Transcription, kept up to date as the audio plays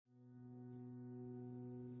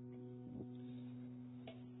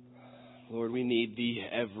Lord, we need Thee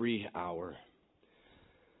every hour.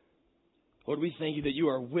 Lord, we thank You that You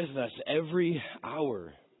are with us every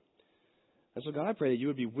hour. And so, God, I pray that You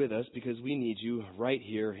would be with us because we need You right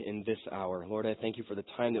here in this hour. Lord, I thank You for the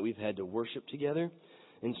time that we've had to worship together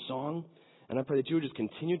in song. And I pray that You would just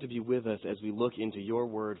continue to be with us as we look into Your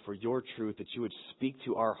word for Your truth, that You would speak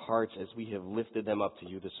to our hearts as we have lifted them up to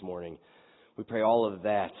You this morning. We pray all of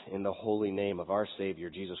that in the holy name of our Savior,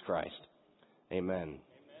 Jesus Christ. Amen.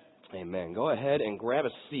 Amen. Go ahead and grab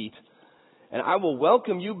a seat, and I will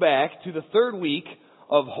welcome you back to the third week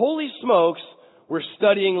of Holy Smokes, we're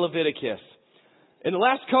studying Leviticus. In the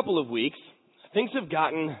last couple of weeks, things have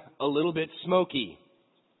gotten a little bit smoky,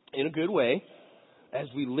 in a good way, as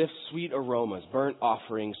we lift sweet aromas, burnt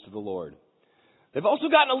offerings to the Lord. They've also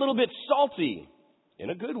gotten a little bit salty,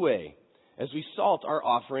 in a good way, as we salt our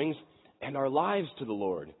offerings and our lives to the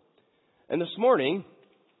Lord. And this morning,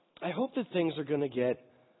 I hope that things are going to get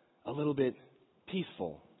a little bit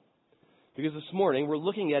peaceful. Because this morning we're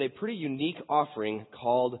looking at a pretty unique offering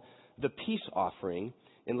called the peace offering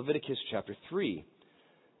in Leviticus chapter 3.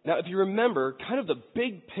 Now, if you remember, kind of the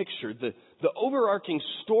big picture, the overarching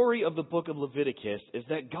story of the book of Leviticus is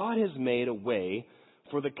that God has made a way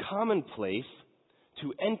for the commonplace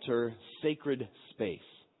to enter sacred space.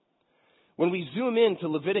 When we zoom in to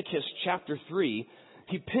Leviticus chapter 3,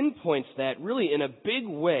 he pinpoints that really in a big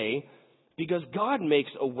way because God makes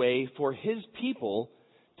a way for His people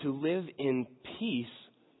to live in peace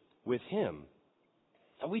with Him.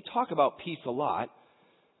 Now, we talk about peace a lot.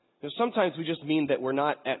 Sometimes we just mean that we're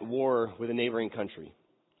not at war with a neighboring country.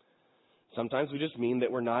 Sometimes we just mean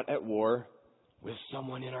that we're not at war with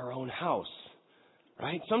someone in our own house.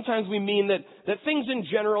 Right? Sometimes we mean that things in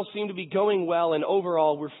general seem to be going well and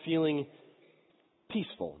overall we're feeling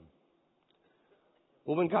peaceful.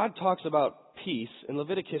 Well, when God talks about peace in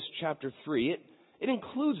Leviticus chapter 3, it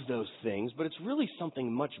includes those things, but it's really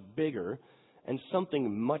something much bigger and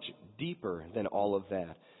something much deeper than all of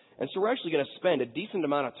that. And so we're actually going to spend a decent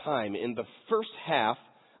amount of time in the first half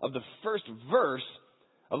of the first verse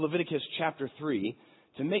of Leviticus chapter 3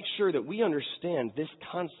 to make sure that we understand this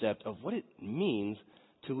concept of what it means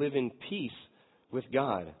to live in peace with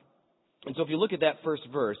God. And so if you look at that first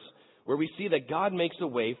verse, where we see that God makes a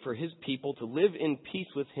way for His people to live in peace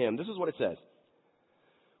with Him, this is what it says.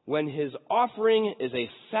 When His offering is a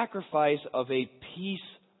sacrifice of a peace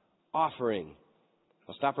offering.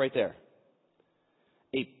 I'll stop right there.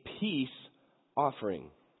 A peace offering.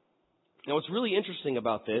 Now, what's really interesting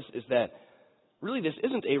about this is that really this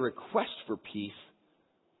isn't a request for peace,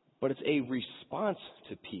 but it's a response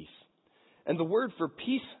to peace. And the word for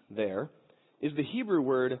peace there is the Hebrew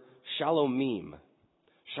word shalomim.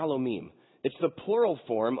 Shalomim. It's the plural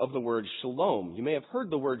form of the word shalom. You may have heard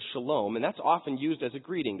the word shalom, and that's often used as a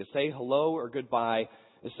greeting to say hello or goodbye,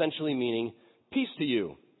 essentially meaning peace to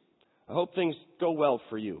you. I hope things go well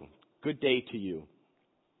for you. Good day to you.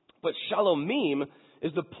 But shalomim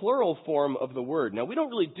is the plural form of the word. Now, we don't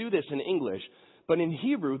really do this in English, but in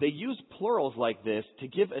Hebrew, they use plurals like this to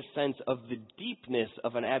give a sense of the deepness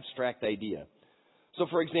of an abstract idea. So,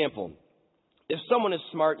 for example, if someone is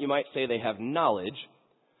smart, you might say they have knowledge.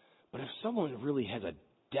 But if someone really has a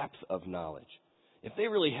depth of knowledge, if they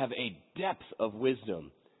really have a depth of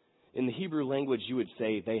wisdom, in the Hebrew language you would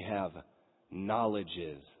say they have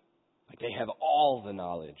knowledges. Like they have all the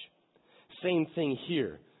knowledge. Same thing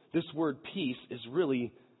here. This word peace is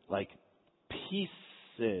really like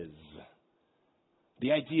pieces.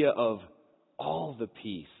 The idea of all the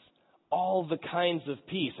peace, all the kinds of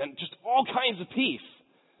peace, and just all kinds of peace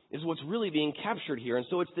is what's really being captured here. And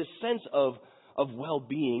so it's this sense of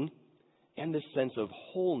well-being and this sense of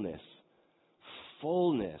wholeness,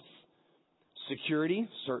 fullness, security,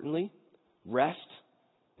 certainly, rest.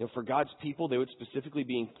 For God's people, they would specifically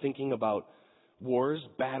be thinking about wars,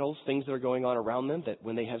 battles, things that are going on around them, that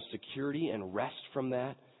when they have security and rest from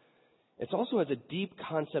that. It also has a deep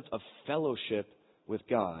concept of fellowship with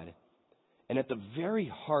God. And at the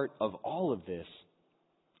very heart of all of this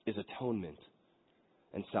is atonement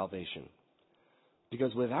and salvation.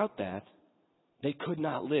 Because without that, they could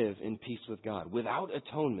not live in peace with God. Without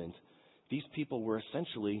atonement, these people were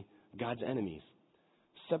essentially God's enemies,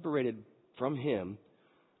 separated from Him,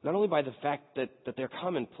 not only by the fact that they're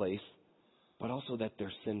commonplace, but also that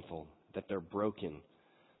they're sinful, that they're broken,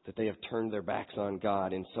 that they have turned their backs on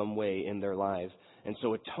God in some way in their lives. And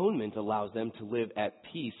so atonement allows them to live at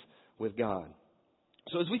peace with God.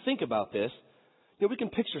 So as we think about this, we can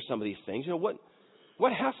picture some of these things.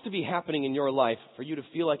 What has to be happening in your life for you to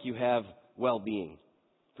feel like you have well-being,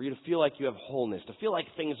 for you to feel like you have wholeness, to feel like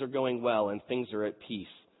things are going well and things are at peace?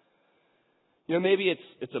 Maybe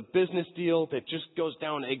it's a business deal that just goes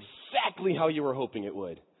down exactly how you were hoping it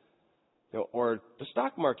would. Or the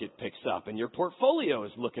stock market picks up and your portfolio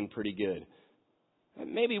is looking pretty good.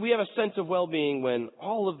 Maybe we have a sense of well-being when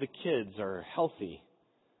all of the kids are healthy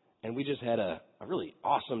and we just had a really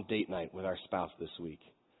awesome date night with our spouse this week.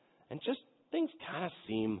 And just things kind of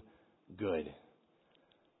seem good.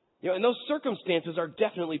 And those circumstances are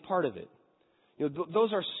definitely part of it.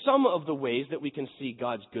 Those are some of the ways that we can see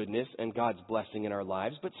God's goodness and God's blessing in our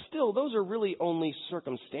lives, but still, those are really only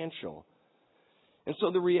circumstantial. And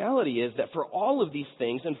so the reality is that for all of these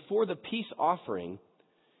things and for the peace offering,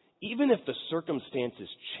 even if the circumstances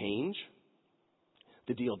change,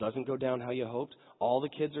 the deal doesn't go down how you hoped, all the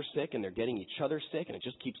kids are sick and they're getting each other sick and it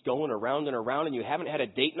just keeps going around and around and you haven't had a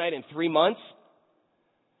date night in 3 months,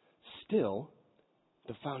 still,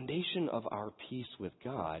 the foundation of our peace with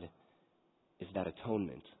God is that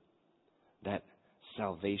atonement, that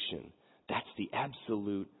salvation. That's the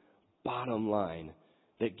absolute bottom line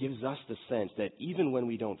that gives us the sense that even when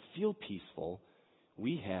we don't feel peaceful,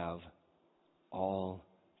 we have all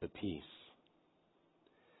the peace.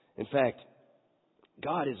 In fact,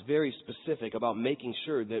 God is very specific about making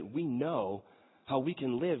sure that we know how we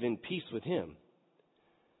can live in peace with Him.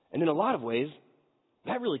 And in a lot of ways,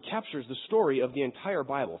 that really captures the story of the entire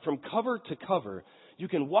Bible. From cover to cover, you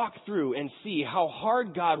can walk through and see how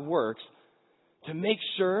hard God works to make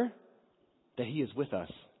sure that He is with us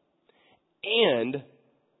and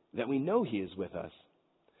that we know He is with us.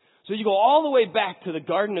 So you go all the way back to the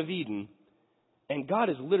Garden of Eden, and God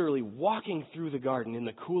is literally walking through the garden in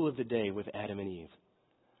the cool of the day with Adam and Eve.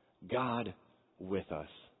 God with us.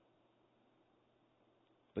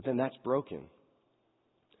 But then that's broken.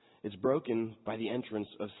 It's broken by the entrance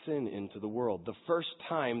of sin into the world. The first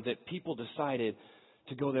time that people decided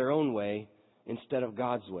to go their own way instead of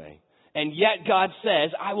God's way. And yet God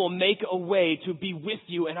says, I will make a way to be with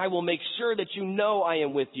you and I will make sure that you know I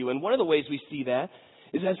am with you. And one of the ways we see that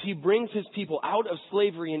is as He brings His people out of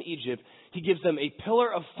slavery in Egypt, He gives them a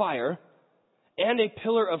pillar of fire and a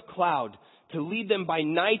pillar of cloud to lead them by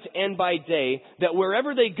night and by day, that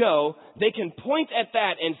wherever they go, they can point at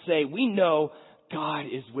that and say, we know God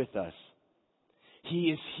is with us.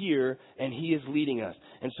 He is here and He is leading us.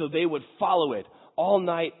 And so they would follow it all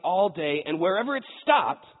night, all day, and wherever it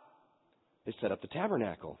stopped, they set up the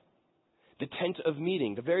tabernacle, the tent of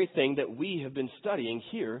meeting, the very thing that we have been studying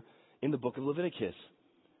here in the book of Leviticus.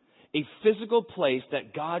 A physical place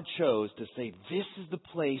that God chose to say, this is the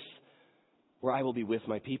place where I will be with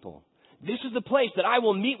my people. This is the place that I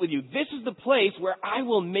will meet with you. This is the place where I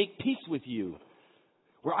will make peace with you,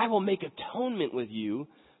 where I will make atonement with you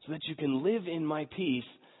so that you can live in my peace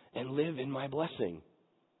and live in my blessing.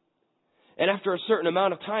 And after a certain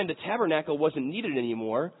amount of time, the tabernacle wasn't needed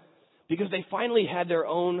anymore because they finally had their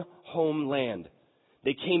own homeland.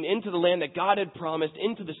 They came into the land that God had promised,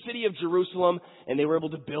 into the city of Jerusalem, and they were able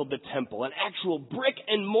to build the temple, an actual brick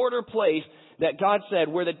and mortar place that God said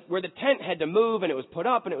where the tent had to move and it was put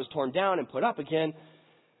up and it was torn down and put up again.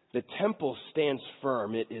 The temple stands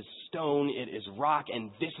firm. It is stone, it is rock, and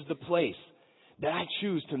this is the place that I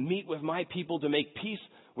choose to meet with my people, to make peace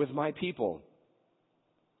with my people.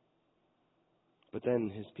 But then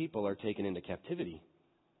His people are taken into captivity.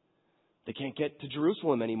 They can't get to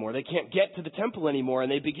Jerusalem anymore. They can't get to the temple anymore,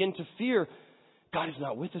 and they begin to fear, God is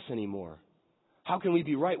not with us anymore. How can we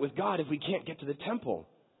be right with God if we can't get to the temple?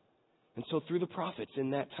 And so through the prophets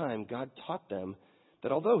in that time, God taught them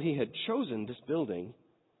that although He had chosen this building,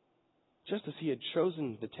 just as He had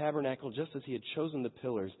chosen the tabernacle, just as He had chosen the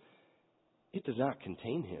pillars, it does not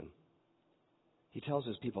contain Him. He tells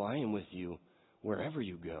His people, I am with you wherever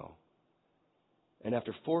you go. And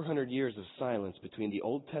after 400 years of silence between the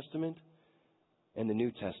Old Testament and the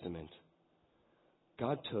New Testament,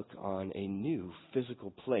 God took on a new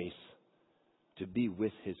physical place to be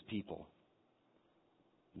with His people.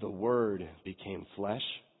 The Word became flesh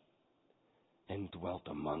and dwelt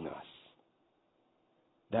among us.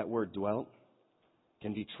 That word dwelt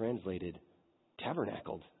can be translated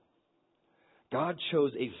tabernacled. God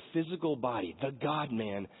chose a physical body, the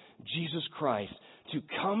God-man, Jesus Christ, to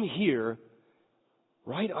come here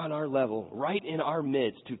right on our level, right in our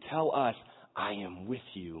midst, to tell us, I am with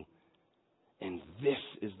you. And this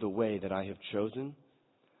is the way that I have chosen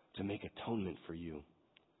to make atonement for you,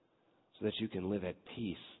 so that you can live at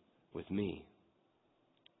peace with me.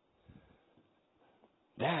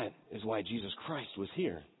 That is why Jesus Christ was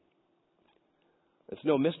here. It's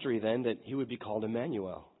no mystery then that He would be called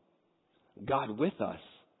Emmanuel, God with us.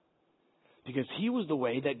 Because He was the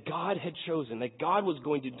way that God had chosen, that God was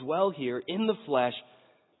going to dwell here in the flesh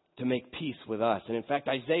to make peace with us. And in fact,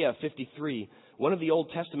 Isaiah 53 one of the Old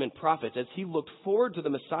Testament prophets, as he looked forward to the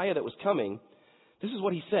Messiah that was coming, this is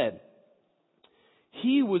what he said.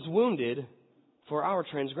 He was wounded for our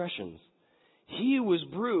transgressions. He was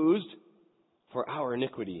bruised for our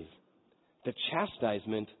iniquities. The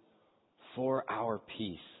chastisement for our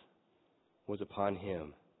peace was upon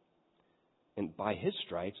him. And by his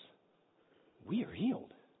stripes, we are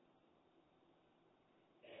healed.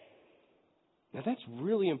 Now that's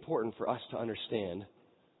really important for us to understand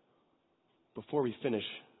before we finish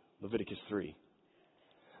Leviticus 3.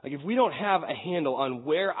 Like if we don't have a handle on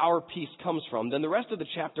where our peace comes from, then the rest of the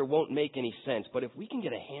chapter won't make any sense. But if we can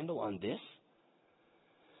get a handle on this,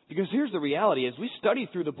 because here's the reality, as we study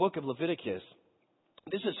through the book of Leviticus,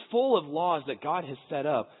 this is full of laws that God has set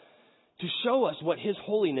up to show us what his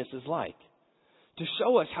holiness is like, to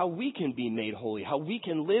show us how we can be made holy, how we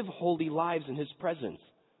can live holy lives in his presence.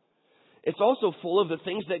 It's also full of the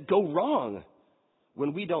things that go wrong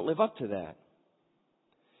when we don't live up to that.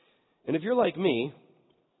 And if you're like me,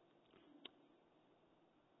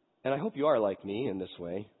 and I hope you are like me in this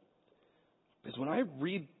way, because when I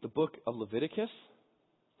read the book of Leviticus,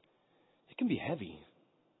 it can be heavy.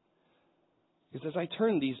 Because as I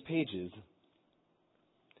turn these pages,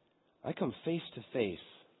 I come face to face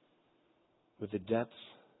with the depths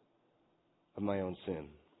of my own sin,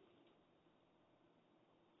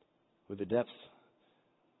 with the depths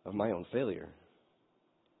of my own failure.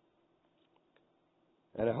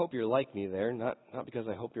 And I hope you're like me there, not because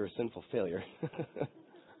I hope you're a sinful failure,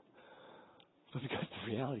 but because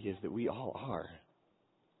the reality is that we all are.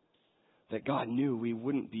 That God knew we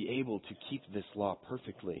wouldn't be able to keep this law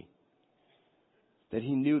perfectly. That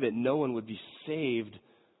he knew that no one would be saved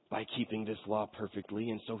by keeping this law perfectly,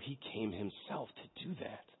 and so he came himself to do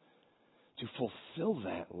that, to fulfill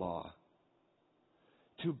that law,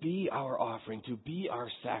 to be our offering, to be our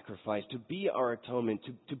sacrifice, to be our atonement,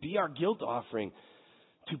 to be our guilt offering,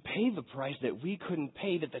 to pay the price that we couldn't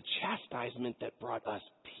pay, that the chastisement that brought us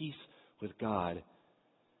peace with God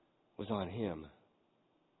was on him.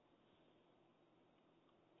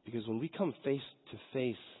 Because when we come face to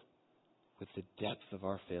face with the depth of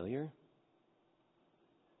our failure,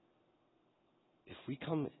 if we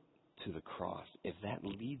come to the cross, if that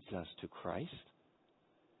leads us to Christ,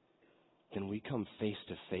 then we come face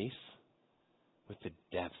to face with the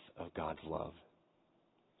depth of God's love.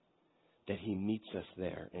 That he meets us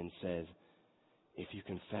there and says, if you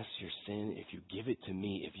confess your sin, if you give it to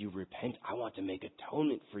me, if you repent, I want to make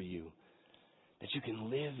atonement for you. That you can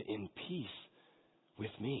live in peace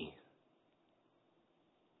with me.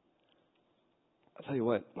 I'll tell you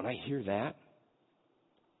what, when I hear that,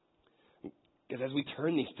 because as we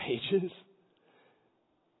turn these pages,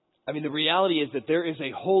 I mean, the reality is that there is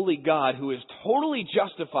a holy God who is totally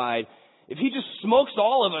justified if he just smokes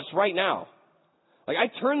all of us right now. Like,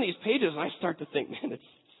 I turn these pages and I start to think, man,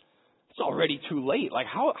 it's already too late. Like,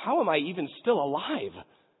 how am I even still alive?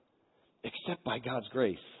 Except by God's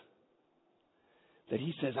grace. That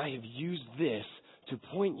he says, I have used this to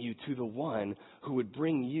point you to the one who would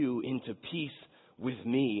bring you into peace with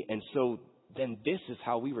me. And so then this is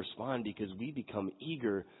how we respond, because we become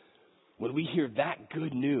eager when we hear that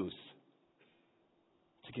good news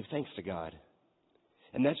to give thanks to God.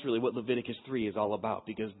 And that's really what Leviticus 3 is all about,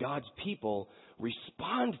 because God's people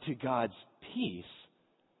respond to God's peace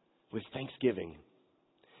with thanksgiving.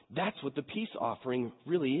 That's what the peace offering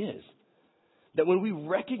really is. That when we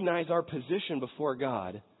recognize our position before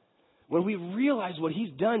God, when we realize what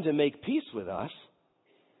he's done to make peace with us,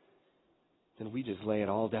 then we just lay it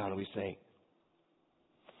all down and we say,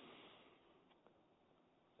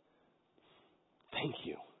 thank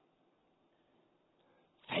you.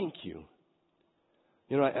 Thank you.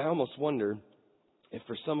 You know, I almost wonder if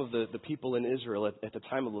for some of the people in Israel at the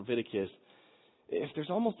time of Leviticus, if there's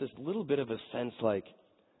almost this little bit of a sense like,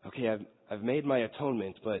 okay, I've made my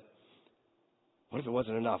atonement, but what if it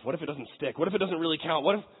wasn't enough? What if it doesn't stick? What if it doesn't really count?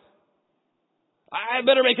 What if I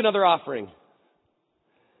better make another offering?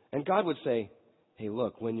 And God would say, hey,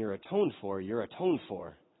 look, when you're atoned for, you're atoned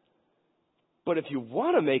for. But if you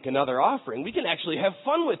want to make another offering, we can actually have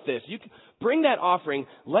fun with this. You can bring that offering.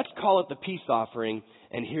 Let's call it the peace offering,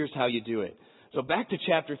 and here's how you do it. So back to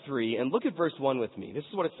chapter 3, and look at verse 1 with me. This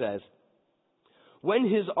is what it says. When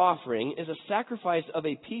his offering is a sacrifice of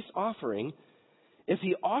a peace offering, if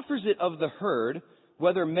he offers it of the herd,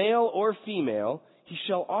 whether male or female, he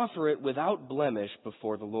shall offer it without blemish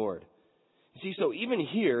before the Lord. You see, so even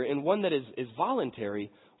here, in one that is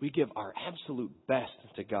voluntary, we give our absolute best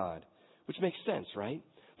to God. Which makes sense, right?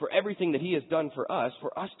 For everything that he has done for us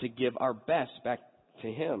to give our best back to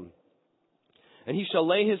him. And he shall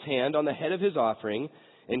lay his hand on the head of his offering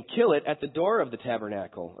and kill it at the door of the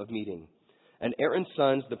tabernacle of meeting. and Aaron's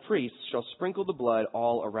sons, the priests, shall sprinkle the blood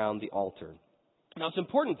all around the altar. Now, it's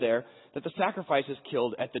important there that the sacrifice is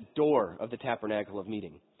killed at the door of the tabernacle of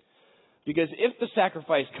meeting. Because if the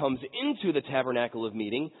sacrifice comes into the tabernacle of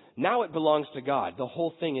meeting, now it belongs to God. The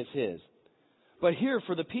whole thing is His. But here,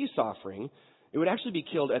 for the peace offering, it would actually be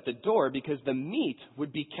killed at the door because the meat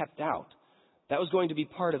would be kept out. That was going to be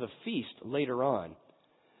part of a feast later on.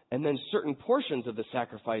 And then certain portions of the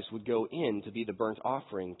sacrifice would go in to be the burnt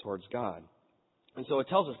offering towards God. And so it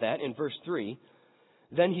tells us that in verse 3,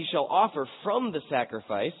 then he shall offer from the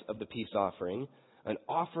sacrifice of the peace offering an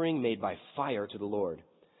offering made by fire to the Lord,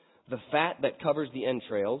 the fat that covers the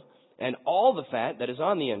entrails, and all the fat that is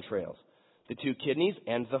on the entrails, the 2 kidneys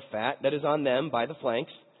and the fat that is on them by the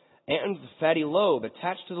flanks, and the fatty lobe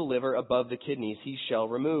attached to the liver above the kidneys he shall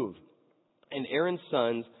remove. And Aaron's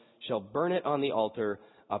sons shall burn it on the altar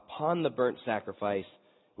upon the burnt sacrifice,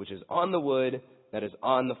 which is on the wood that is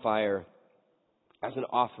on the fire, as an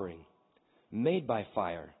offering made by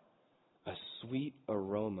fire, a sweet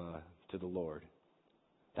aroma to the Lord.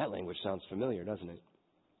 That language sounds familiar, doesn't it?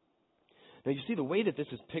 Now, you see, the way that this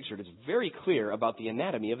is pictured is very clear about the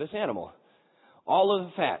anatomy of this animal. All of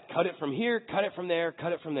the fat, cut it from here, cut it from there,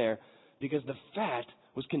 cut it from there, because the fat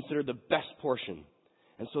was considered the best portion.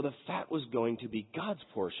 And so the fat was going to be God's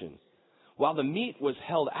portion. While the meat was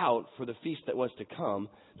held out for the feast that was to come,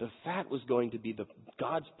 the fat was going to be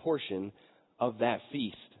God's portion of that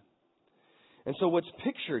feast. And so what's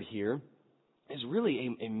pictured here is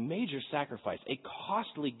really a major sacrifice, a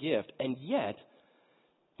costly gift, and yet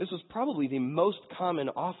this was probably the most common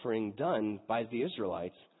offering done by the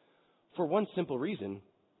Israelites for one simple reason: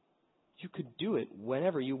 you could do it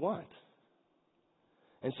whenever you want.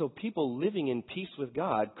 And so people living in peace with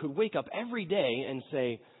God could wake up every day and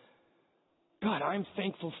say, God, I'm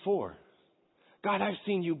thankful for. God, I've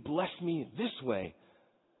seen you bless me this way.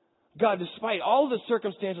 God, despite all the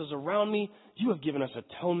circumstances around me, you have given us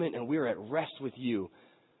atonement and we're at rest with you.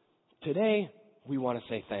 Today, we want to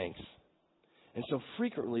say thanks. And so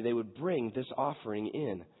frequently they would bring this offering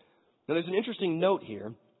in. Now there's an interesting note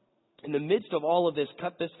here. In the midst of all of this,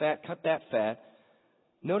 cut this fat, cut that fat,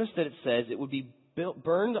 notice that it says it would be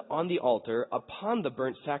burned on the altar upon the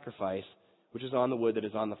burnt sacrifice, which is on the wood that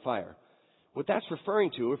is on the fire. What that's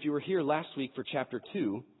referring to, if you were here last week for chapter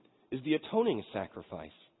 2, is the atoning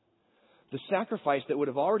sacrifice. The sacrifice that would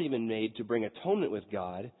have already been made to bring atonement with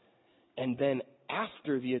God, and then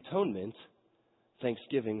after the atonement,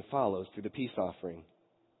 thanksgiving follows through the peace offering.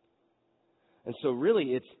 And so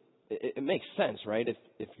really it makes sense, right?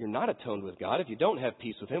 If you're not atoned with God, if you don't have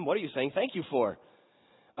peace with Him, what are you saying thank you for?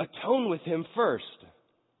 Atone with Him first.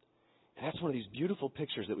 And that's one of these beautiful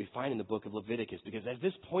pictures that we find in the book of Leviticus, because as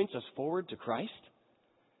this points us forward to Christ,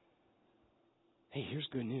 hey, here's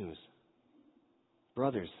good news.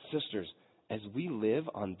 Brothers, sisters, as we live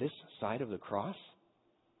on this side of the cross,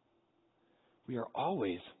 we are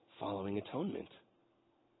always following atonement.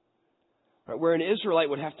 Right, where an Israelite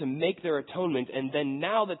would have to make their atonement, and then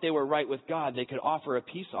now that they were right with God, they could offer a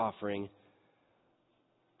peace offering.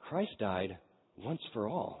 Christ died once for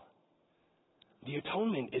all. The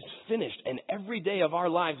atonement is finished, and every day of our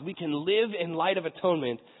lives we can live in light of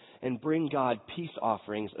atonement and bring God peace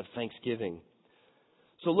offerings of thanksgiving.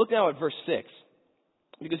 So look now at verse 6,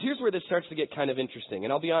 because here's where this starts to get kind of interesting.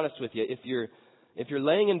 And I'll be honest with you, if you're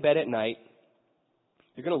laying in bed at night,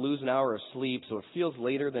 you're going to lose an hour of sleep, so it feels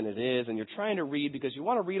later than it is, and you're trying to read because you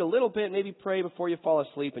want to read a little bit, maybe pray before you fall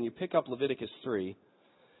asleep, and you pick up Leviticus 3,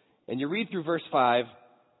 and you read through verse 5,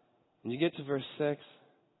 and you get to verse 6,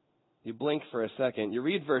 you blink for a second, you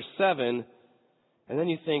read verse 7, and then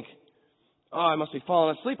you think, oh, I must be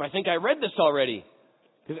falling asleep. I think I read this already.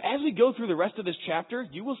 Because as we go through the rest of this chapter,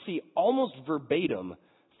 you will see almost verbatim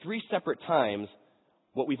 3 separate times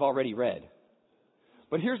what we've already read.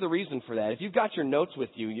 But here's the reason for that. If you've got your notes with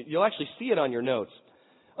you, you'll actually see it on your notes.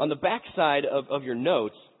 On the back side of your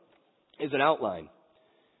notes is an outline.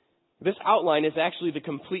 This outline is actually the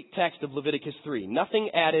complete text of Leviticus 3. Nothing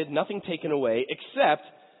added, nothing taken away, except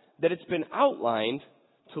that it's been outlined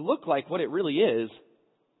to look like what it really is,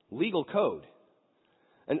 legal code.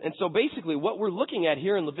 And so basically what we're looking at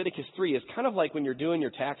here in Leviticus 3 is kind of like when you're doing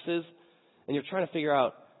your taxes and you're trying to figure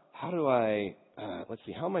out, how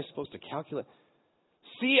am I supposed to calculate?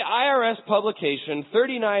 See IRS publication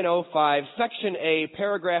 3905, section A,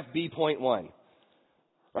 paragraph B.1.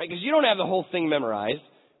 Right? Because you don't have the whole thing memorized,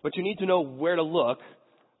 but you need to know where to look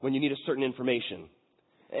when you need a certain information.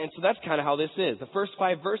 And so that's kind of how this is. The first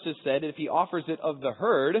 5 verses said if he offers it of the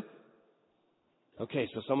herd. Okay,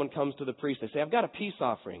 so someone comes to the priest. They say, I've got a peace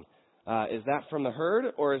offering. Is that from the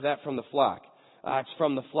herd or is that from the flock? It's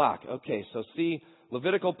from the flock. Okay, so see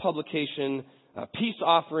Levitical publication, peace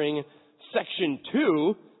offering, section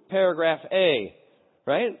 2, paragraph A,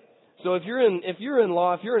 right? So if you're in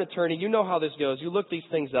law, if you're an attorney, you know how this goes. You look these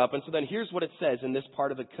things up, and so then here's what it says in this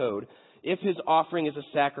part of the code. If his offering is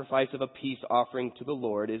a sacrifice of a peace offering to the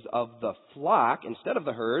Lord, is of the flock instead of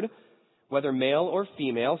the herd, whether male or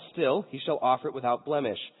female, still he shall offer it without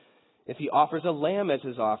blemish. If he offers a lamb as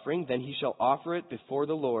his offering, then he shall offer it before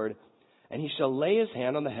the Lord, and he shall lay his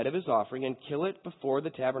hand on the head of his offering and kill it before the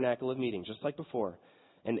tabernacle of meeting, just like before.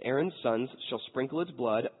 And Aaron's sons shall sprinkle its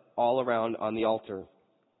blood all around on the altar.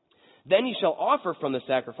 Then he shall offer from the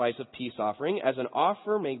sacrifice of peace offering as an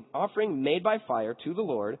offering made by fire to the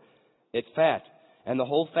Lord, its fat, and the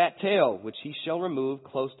whole fat tail, which he shall remove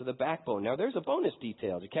close to the backbone. Now there's a bonus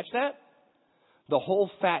detail. Did you catch that? The whole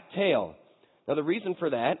fat tail. Now the reason for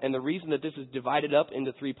that, and the reason that this is divided up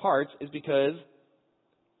into 3 parts, is because,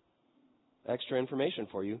 extra information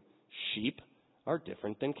for you, sheep are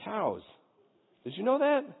different than cows. Did you know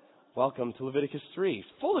that? Welcome to Leviticus 3.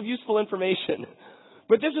 Full of useful information.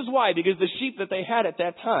 But this is why, because the sheep that they had at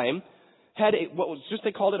that time had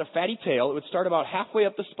they called it a fatty tail. It would start about halfway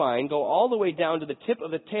up the spine, go all the way down to the tip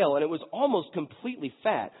of the tail, and it was almost completely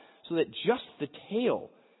fat, so that just the tail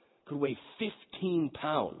could weigh 15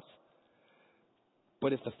 pounds.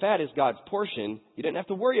 But if the fat is God's portion, you didn't have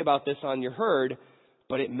to worry about this on your herd,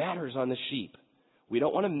 but it matters on the sheep. We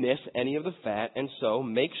don't want to miss any of the fat, and so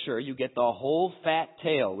make sure you get the whole fat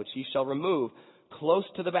tail, which he shall remove close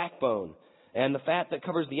to the backbone. And the fat that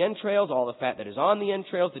covers the entrails, all the fat that is on the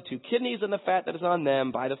entrails, the 2 kidneys and the fat that is on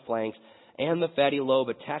them by the flanks, and the fatty lobe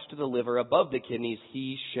attached to the liver above the kidneys,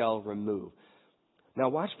 he shall remove. Now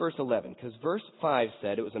watch verse 11, because verse 5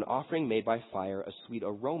 said it was an offering made by fire, a sweet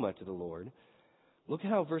aroma to the Lord. Look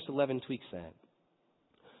at how verse 11 tweaks that.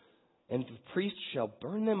 And the priest shall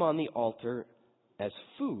burn them on the altar as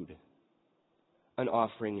food, an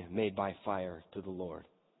offering made by fire to the Lord.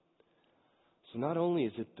 So not only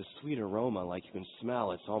is it the sweet aroma, like you can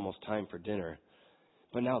smell, it's almost time for dinner,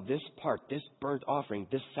 but now this part, this burnt offering,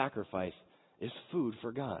 this sacrifice, is food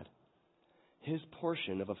for God. His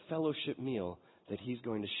portion of a fellowship meal that he's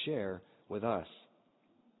going to share with us.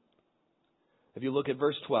 If you look at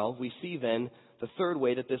verse 12, we see then the third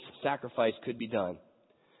way that this sacrifice could be done.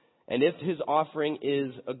 And if his offering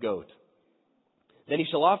is a goat, then he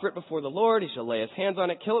shall offer it before the Lord. He shall lay his hands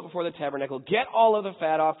on it, kill it before the tabernacle, get all of the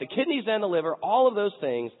fat off, the kidneys and the liver, all of those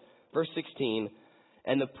things. Verse 16,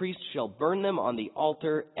 and the priest shall burn them on the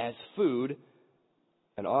altar as food,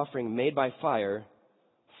 an offering made by fire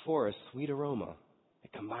for a sweet aroma.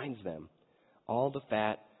 It combines them. All the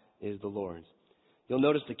fat is the Lord's. You'll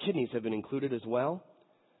notice the kidneys have been included as well,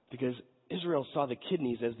 because Israel saw the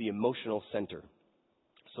kidneys as the emotional center.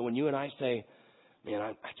 So when you and I say, man,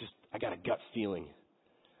 I got a gut feeling.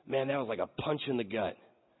 Man, that was like a punch in the gut.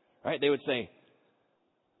 Right? They would say,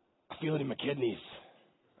 I feel it in my kidneys.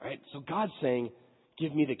 Right? So God's saying,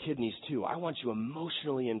 give me the kidneys too. I want you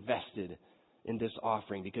emotionally invested in this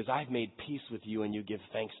offering because I've made peace with you and you give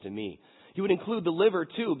thanks to me. He would include the liver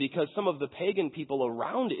too, because some of the pagan people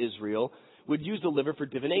around Israel would use the liver for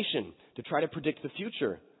divination to try to predict the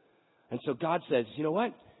future. And so God says, you know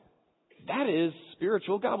what? That is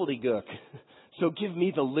spiritual gobbledygook. So give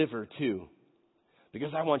me the liver too,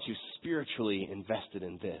 because I want you spiritually invested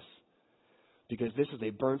in this. Because this is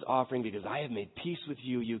a burnt offering, because I have made peace with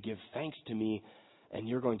you, you give thanks to me, and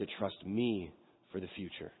you're going to trust me for the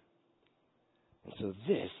future. And so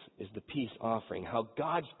this is the peace offering, how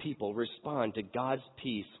God's people respond to God's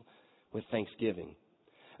peace with thanksgiving.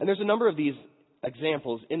 And there's a number of these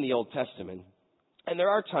examples in the Old Testament. And there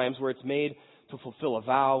are times where it's made to fulfill a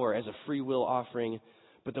vow or as a free will offering.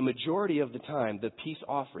 But the majority of the time, the peace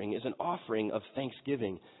offering is an offering of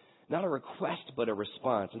thanksgiving, not a request, but a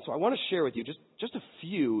response. And so I want to share with you just a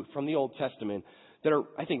few from the Old Testament that are,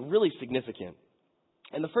 I think, really significant.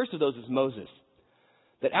 And the first of those is Moses.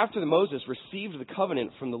 That after Moses received the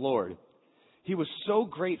covenant from the Lord, he was so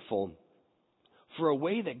grateful for a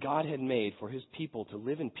way that God had made for his people to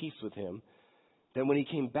live in peace with him, that when he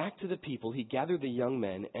came back to the people, he gathered the young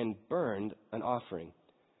men and burned an offering.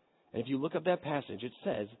 And if you look up that passage, it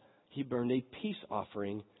says he burned a peace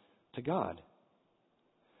offering to God.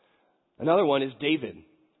 Another one is David.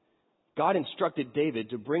 God instructed David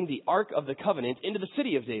to bring the Ark of the Covenant into the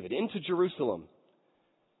city of David, into Jerusalem.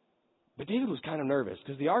 But David was kind of nervous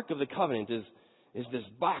because the Ark of the Covenant is this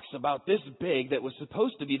box about this big that was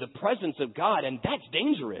supposed to be the presence of God, and that's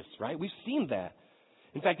dangerous, right? We've seen that.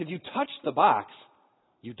 In fact, if you touch the box,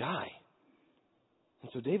 you die.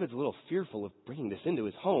 And so David's a little fearful of bringing this into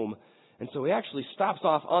his home, and so he actually stops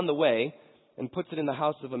off on the way and puts it in the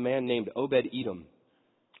house of a man named Obed-Edom.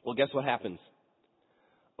 Well, guess what happens?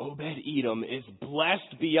 Obed-Edom is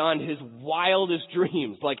blessed beyond his wildest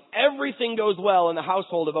dreams. Like everything goes well in the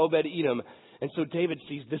household of Obed-Edom. And so David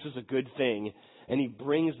sees this is a good thing, and he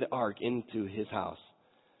brings the ark into his house.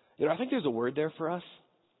 I think there's a word there for us.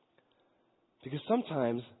 Because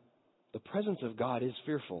sometimes the presence of God is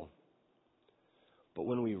fearful. But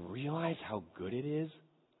when we realize how good it is,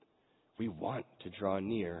 we want to draw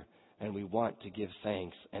near and we want to give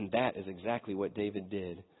thanks. And that is exactly what David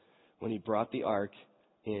did. When he brought the ark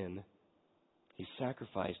in, he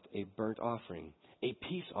sacrificed a burnt offering, a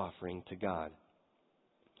peace offering to God.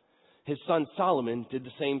 His son Solomon did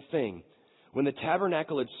the same thing. When the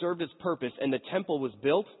tabernacle had served its purpose and the temple was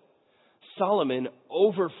built, Solomon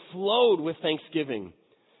overflowed with thanksgiving.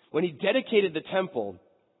 When he dedicated the temple,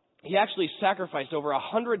 he actually sacrificed over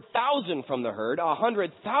 100,000 from the herd,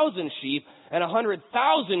 100,000 sheep, and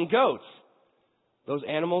 100,000 goats. Those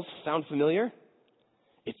animals sound familiar?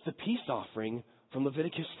 It's the peace offering from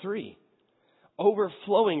Leviticus 3.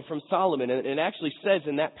 Overflowing from Solomon. And it actually says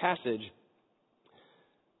in that passage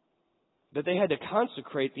that they had to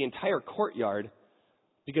consecrate the entire courtyard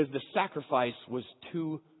because the sacrifice was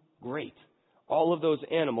too great. All of those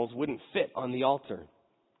animals wouldn't fit on the altar.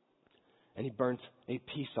 And he burnt a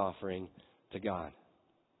peace offering to God.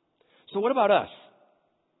 So what about us?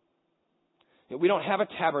 We don't have a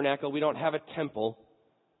tabernacle. We don't have a temple.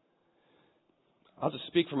 I'll just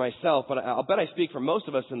speak for myself, but I'll bet I speak for most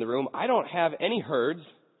of us in the room. I don't have any herds,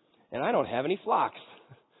 and I don't have any flocks.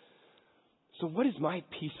 So what is my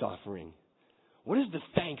peace offering? What is the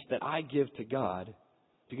thanks that I give to God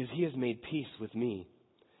because He has made peace with me?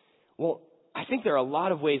 Well, I think there are a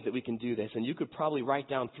lot of ways that we can do this, and you could probably write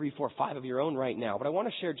down 3, 4, 5 of your own right now, but I want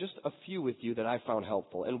to share just a few with you that I found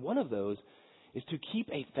helpful. And one of those is to keep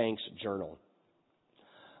a thanks journal.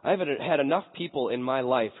 I've had enough people in my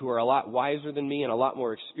life who are a lot wiser than me and a lot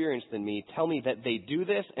more experienced than me tell me that they do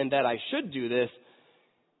this and that I should do this,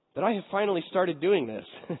 that I have finally started doing this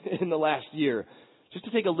in the last year. Just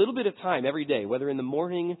to take a little bit of time every day, whether in the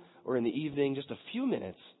morning or in the evening, just a few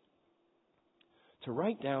minutes, to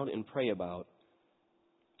write down and pray about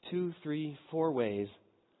 2, 3, 4 ways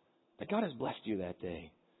that God has blessed you that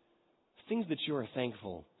day. Things that you are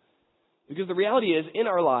thankful. Because the reality is, in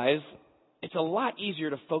our lives, it's a lot easier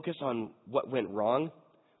to focus on what went wrong,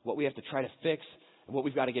 what we have to try to fix, and what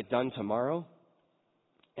we've got to get done tomorrow,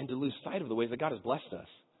 and to lose sight of the ways that God has blessed us.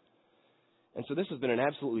 And so this has been an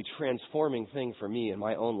absolutely transforming thing for me in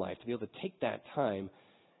my own life, to be able to take that time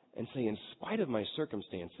and say, in spite of my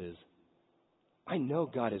circumstances, I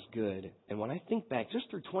know God is good. And when I think back just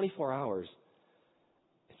through 24 hours,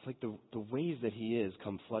 it's like the ways that He is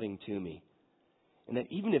come flooding to me. And that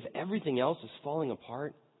even if everything else is falling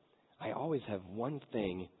apart, I always have one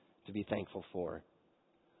thing to be thankful for.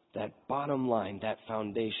 That bottom line, that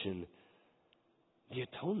foundation, the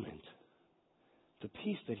atonement. The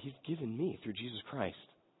peace that He's given me through Jesus Christ.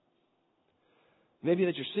 Maybe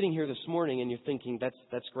that you're sitting here this morning and you're thinking,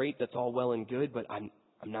 that's great, that's all well and good, but I'm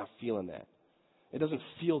not feeling that. It doesn't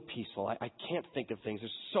feel peaceful. I can't think of things.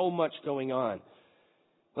 There's so much going on.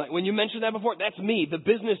 Like when you mentioned that before, that's me. The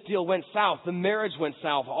business deal went south. The marriage went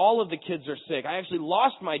south. All of the kids are sick. I actually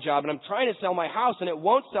lost my job and I'm trying to sell my house and it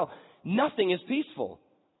won't sell. Nothing is peaceful.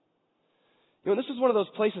 This is one of those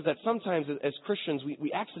places that sometimes as Christians,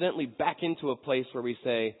 we accidentally back into a place where we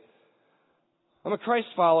say, I'm a Christ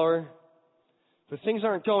follower, but things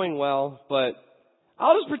aren't going well, but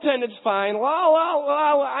I'll just pretend it's fine. Well,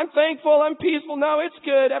 I'm thankful, I'm peaceful, no, it's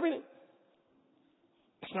good, everything.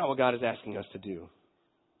 That's not what God is asking us to do.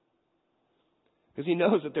 Because He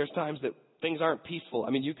knows that there's times that things aren't peaceful.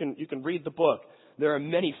 I mean, you can read the book. There are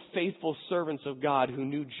many faithful servants of God who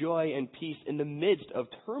knew joy and peace in the midst of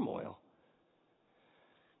turmoil.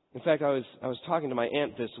 In fact, I was talking to my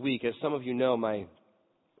aunt this week. As some of you know,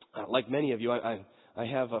 like many of you, I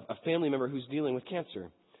have a family member who's dealing with cancer.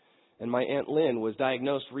 And my Aunt Lynn was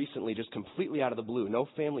diagnosed recently just completely out of the blue. No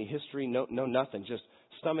family history, no nothing, just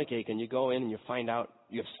stomach ache. And you go in and you find out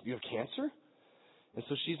you have cancer? And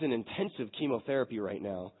so she's in intensive chemotherapy right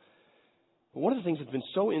now. But one of the things that's been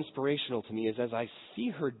so inspirational to me is as I see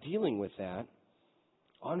her dealing with that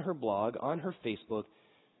on her blog, on her Facebook,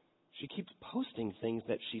 she keeps posting things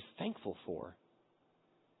that she's thankful for.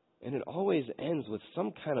 And it always ends with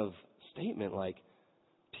some kind of statement like,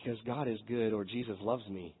 because God is good or Jesus loves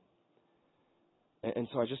me. And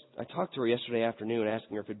so I talked to her yesterday afternoon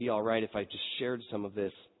asking her if it'd be all right if I just shared some of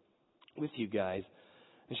this with you guys.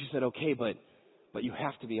 And she said, okay, but you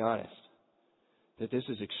have to be honest that this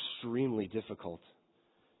is extremely difficult.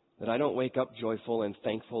 That I don't wake up joyful and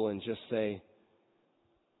thankful and just say,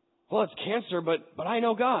 well, it's cancer, but I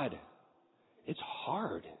know God. It's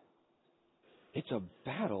hard. It's a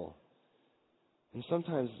battle. And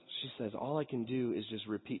sometimes she says, all I can do is just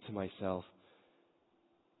repeat to myself,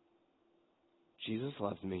 Jesus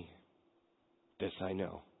loves me. This I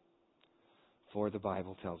know, for the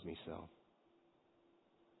Bible tells me so.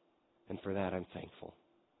 And for that I'm thankful.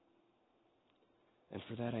 And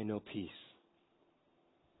for that I know peace.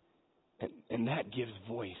 And that gives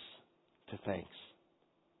voice to thanks.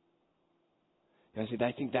 And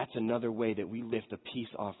I think that's another way that we lift a peace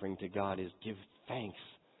offering to God is give thanks.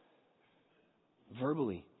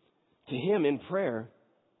 Verbally. To Him in prayer,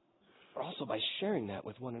 but also by sharing that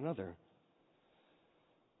with one another.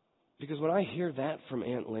 Because when I hear that from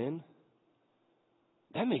Aunt Lynn,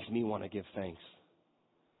 that makes me want to give thanks.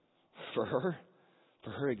 For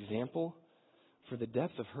her example, for the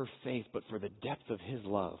depth of her faith, but for the depth of His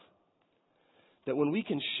love. That when we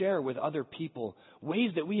can share with other people ways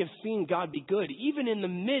that we have seen God be good, even in the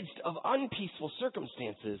midst of unpeaceful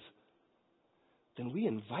circumstances, then we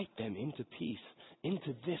invite them into peace,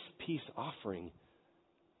 into this peace offering.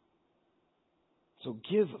 So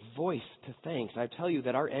give voice to thanks. I tell you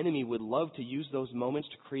that our enemy would love to use those moments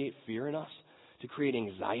to create fear in us, to create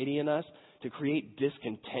anxiety in us, to create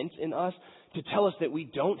discontent in us, to tell us that we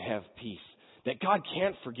don't have peace, that God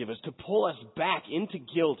can't forgive us, to pull us back into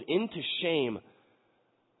guilt, into shame.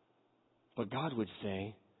 But God would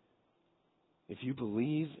say, if you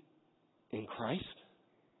believe in Christ,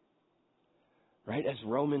 right, as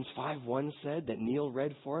Romans 5:1 said, that Neil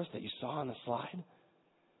read for us, that you saw on the slide,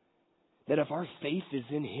 that if our faith is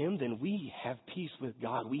in Him, then we have peace with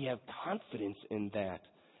God. We have confidence in that,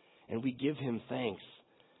 and we give Him thanks.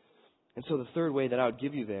 And so the third way that I would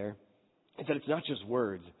give you there is that it's not just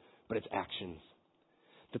words, but it's actions.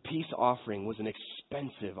 The peace offering was an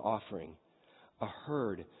expensive offering. A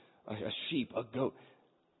herd, a sheep, a goat.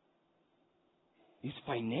 These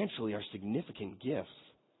financially are significant gifts.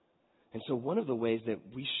 And so one of the ways that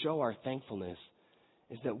we show our thankfulness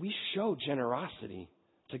is that we show generosity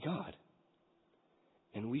to God.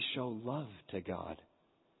 And we show love to God.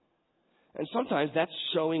 And sometimes that's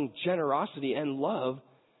showing generosity and love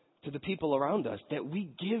to the people around us, that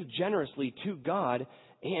we give generously to God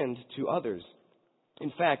and to others.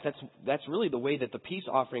 In fact, that's really the way that the peace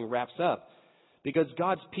offering wraps up. Because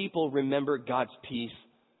God's people remember God's peace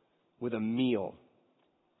with a meal.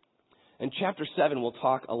 In chapter 7, we'll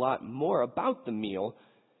talk a lot more about the meal.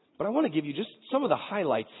 But I want to give you just some of the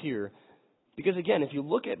highlights here. Because again, if you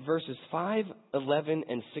look at verses 5, 11,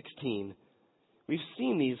 and 16, we've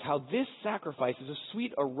seen these, how this sacrifice is a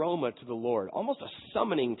sweet aroma to the Lord. Almost a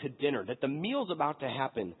summoning to dinner, that the meal's about to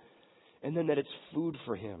happen. And then that it's food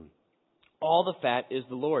for Him. All the fat is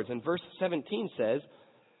the Lord's. And verse 17 says,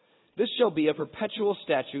 this shall be a perpetual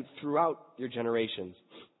statute throughout your generations.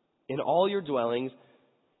 In all your dwellings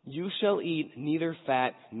you shall eat neither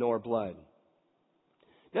fat nor blood.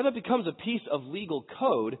 Now that becomes a piece of legal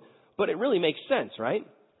code, but it really makes sense, right?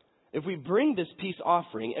 If we bring this peace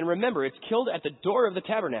offering, and remember, it's killed at the door of the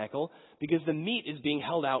tabernacle because the meat is being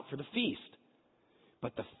held out for the feast.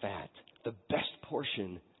 But the fat, the best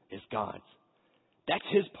portion, is God's. That's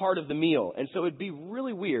His part of the meal. And so it'd be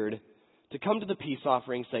really weird to come to the peace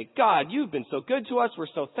offering and say, God, you've been so good to us. We're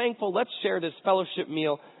so thankful. Let's share this fellowship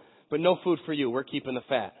meal, but no food for you. We're keeping the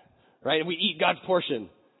fat, right? And we eat God's portion.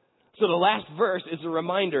 So the last verse is a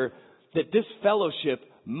reminder that this fellowship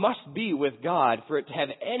must be with God for it to have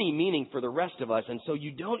any meaning for the rest of us. And so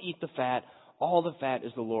you don't eat the fat. All the fat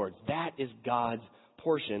is the Lord's. That is God's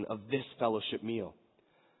portion of this fellowship meal.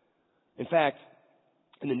 In fact,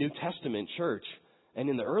 in the New Testament church and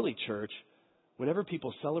in the early church, whenever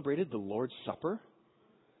people celebrated the Lord's Supper,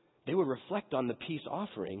 they would reflect on the peace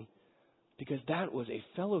offering because that was a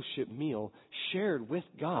fellowship meal shared with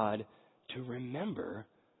God to remember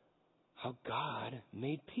how God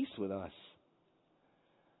made peace with us.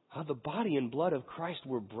 How the body and blood of Christ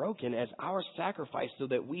were broken as our sacrifice so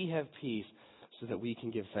that we have peace, so that we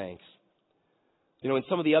can give thanks. You know, in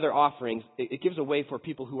some of the other offerings, it gives a way for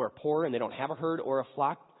people who are poor and they don't have a herd or a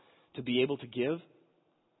flock to be able to give.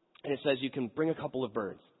 And it says you can bring a couple of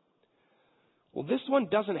birds. Well, this one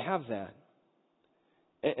doesn't have that.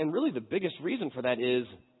 And really the biggest reason for that is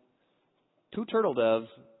 2 turtle doves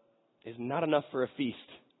is not enough for a feast.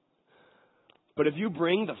 But if you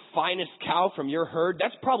bring the finest cow from your herd,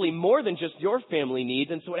 that's probably more than just your family needs.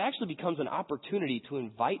 And so it actually becomes an opportunity to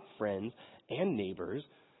invite friends and neighbors,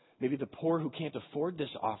 maybe the poor who can't afford this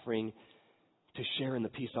offering, to share in the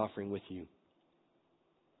peace offering with you.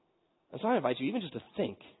 And so I invite you even just to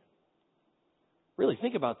think. Really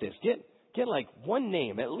think about this. Get like one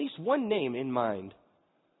name, at least one name in mind.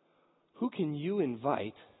 Who can you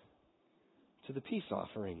invite to the peace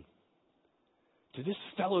offering? To this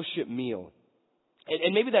fellowship meal?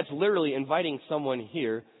 And maybe that's literally inviting someone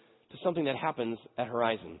here to something that happens at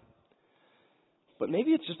Horizon. But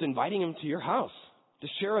maybe it's just inviting them to your house to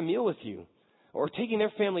share a meal with you, or taking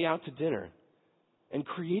their family out to dinner and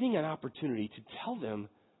creating an opportunity to tell them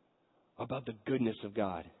about the goodness of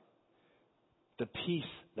God, the peace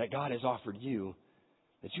that God has offered you,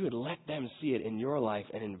 that you would let them see it in your life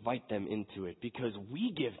and invite them into it, because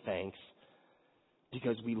we give thanks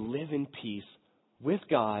because we live in peace with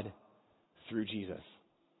God through Jesus.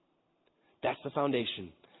 That's the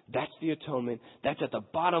foundation. That's the atonement. That's at the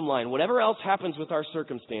bottom line. Whatever else happens with our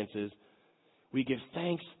circumstances, we give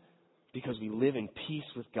thanks because we live in peace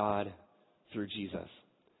with God through Jesus.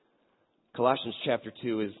 Colossians chapter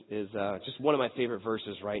 2 is just one of my favorite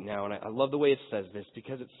verses right now, and I love the way it says this,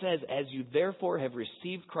 because it says, "As you therefore have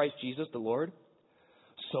received Christ Jesus the Lord,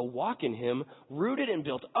 so walk in Him, rooted and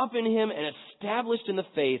built up in Him, and established in the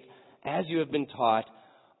faith as you have been taught,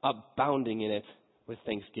 abounding in it with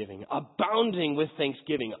thanksgiving." Abounding with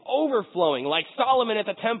thanksgiving, overflowing like Solomon at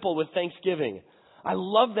the temple with thanksgiving. I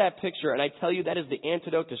love that picture, and I tell you that is the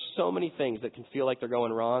antidote to so many things that can feel like they're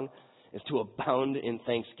going wrong, is to abound in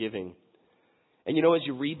thanksgiving. And you know, as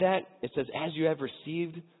you read that, it says, "As you have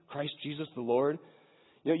received Christ Jesus the Lord."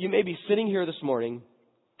 You know, you may be sitting here this morning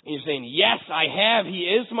and you're saying, "Yes, I have. He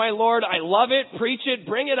is my Lord. I love it. Preach it.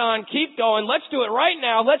 Bring it on. Keep going. Let's do it right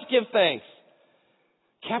now. Let's give thanks."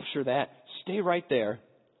 Capture that. Stay right there.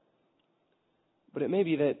 But it may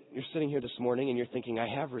be that you're sitting here this morning and you're thinking, "I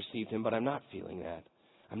have received Him, but I'm not feeling that.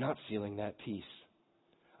 I'm not feeling that peace.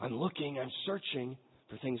 I'm looking, I'm searching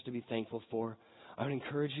for things to be thankful for." I would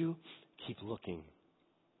encourage you, keep looking.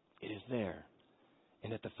 It is there.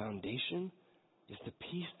 And at the foundation is the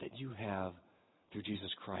peace that you have through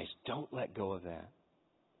Jesus Christ. Don't let go of that.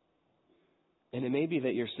 And it may be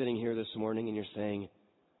that you're sitting here this morning and you're saying,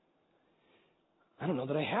 "I don't know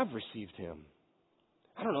that I have received Him.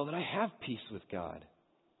 I don't know that I have peace with God."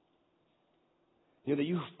 You know, that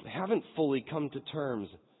you haven't fully come to terms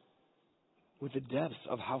with the depths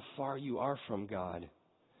of how far you are from God.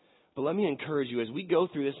 But let me encourage you, as we go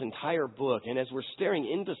through this entire book, and as we're staring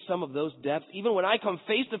into some of those depths, even when I come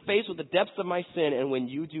face to face with the depths of my sin, and when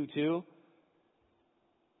you do too,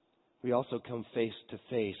 we also come face to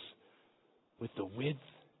face with the width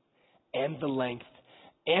and the length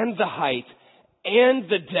and the height and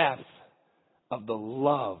the depth of the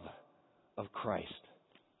love of Christ.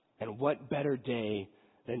 And what better day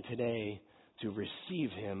than today to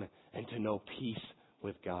receive Him and to know peace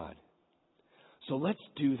with God. So let's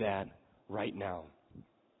do that right now.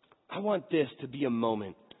 I want this to be a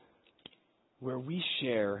moment where we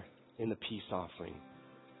share in the peace offering,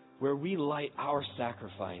 where we light our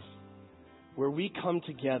sacrifice, where we come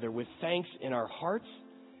together with thanks in our hearts,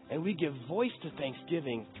 and we give voice to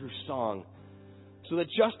thanksgiving through song. So that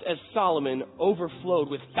just as Solomon overflowed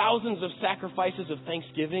with thousands of sacrifices of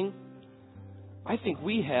thanksgiving, I think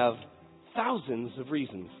we have thousands of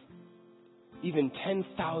reasons, even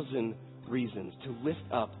 10,000 reasons, to lift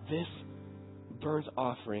up this burnt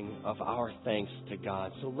offering of our thanks to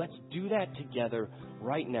God. So let's do that together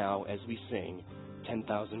right now as we sing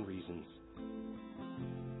 10,000 Reasons.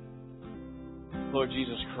 Lord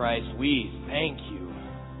Jesus Christ, we thank you.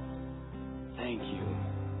 Thank you.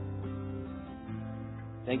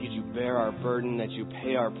 Thank you that you bear our burden, that you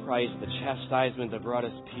pay our price. The chastisement that brought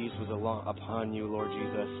us peace was upon you, Lord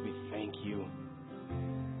Jesus. We thank you.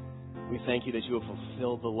 We thank you that you have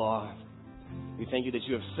fulfilled the law. We thank you that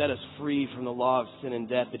you have set us free from the law of sin and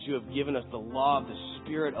death, that you have given us the law of the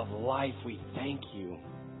Spirit of life. We thank you.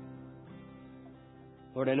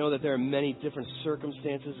 Lord, I know that there are many different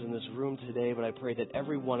circumstances in this room today, but I pray that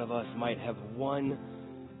every one of us might have one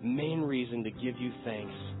main reason to give you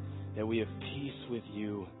thanks, that we have peace with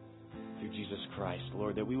you through Jesus Christ.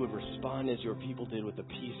 Lord, that we would respond as your people did with the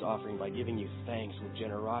peace offering by giving you thanks with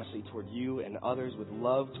generosity toward you and others, with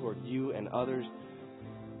love toward you and others.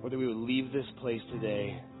 Lord, that we would leave this place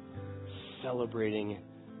today celebrating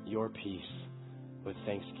your peace with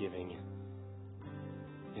thanksgiving.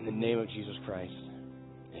 In the name of Jesus Christ,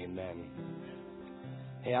 amen.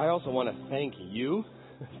 Hey, I also want to thank you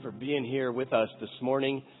for being here with us this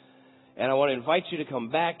morning. And I want to invite you to come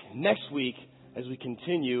back next week as we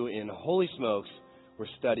continue in Holy Smokes. We're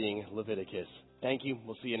studying Leviticus. Thank you.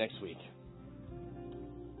 We'll see you next week.